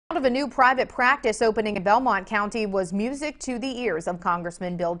of a new private practice opening in Belmont County was music to the ears of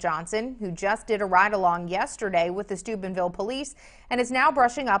Congressman Bill Johnson, who just did a ride-along yesterday with the Steubenville Police and is now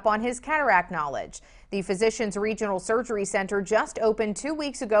brushing up on his cataract knowledge. The Physicians Regional Surgery Center just opened 2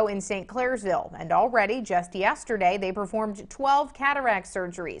 weeks ago in St. Clairsville, and already just yesterday they performed 12 cataract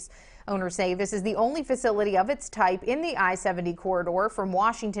surgeries. Owners say this is the only facility of its type in the I-70 corridor from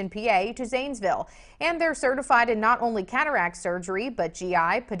Washington, PA to Zanesville. And they're certified in not only cataract surgery, but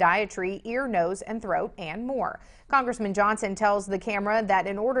GI, podiatry, ear, nose, and throat, and more. Congressman Johnson tells the camera that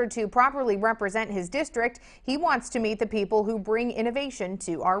in order to properly represent his district, he wants to meet the people who bring innovation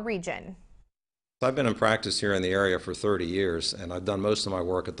to our region. I've been in practice here in the area for 30 years, and I've done most of my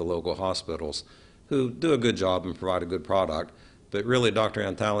work at the local hospitals, who do a good job and provide a good product. But really, Dr.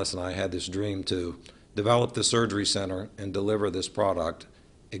 Antalis and I had this dream to develop the surgery center and deliver this product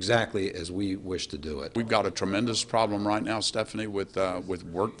exactly as we wish to do it. We've got a tremendous problem right now, Stephanie, with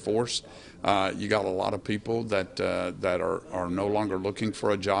workforce. You got a lot of people that are no longer looking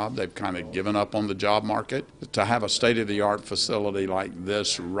for a job. They've kind of given up on the job market. To have a state-of-the-art facility like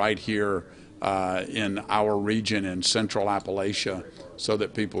this right here in our region in Central Appalachia, so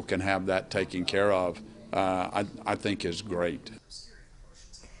that people can have that taken care of, I think is great.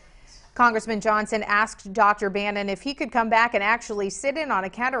 Congressman Johnson asked Dr. Bannon if he could come back and actually sit in on a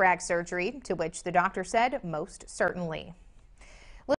cataract surgery, to which the doctor said most certainly.